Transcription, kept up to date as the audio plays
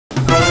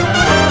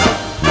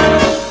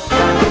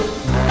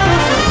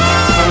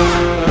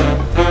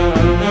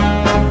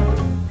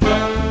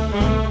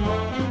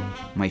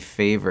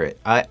favorite?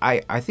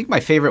 I think my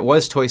favorite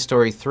was Toy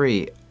Story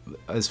 3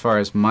 as far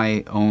as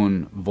my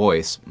own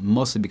voice,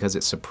 mostly because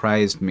it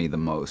surprised me the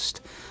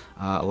most.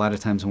 A lot of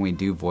times when we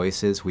do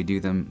voices, we do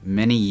them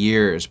many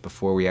years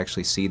before we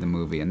actually see the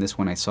movie, and this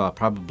one I saw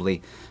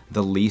probably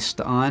the least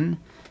on,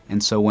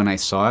 and so when I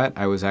saw it,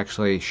 I was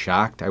actually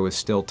shocked. I was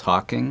still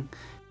talking.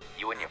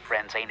 You and your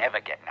friends ain't ever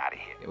getting out of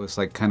here. It was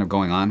like kind of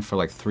going on for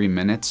like 3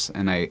 minutes,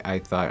 and I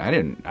thought, I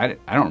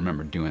don't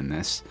remember doing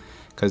this,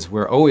 because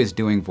we're always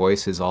doing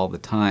voices all the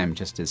time,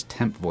 just as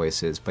temp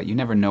voices, but you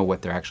never know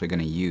what they're actually going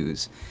to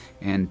use,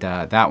 and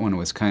that one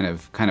was kind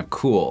of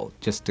cool,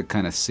 just to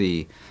kind of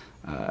see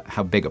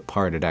how big a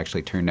part it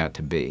actually turned out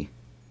to be.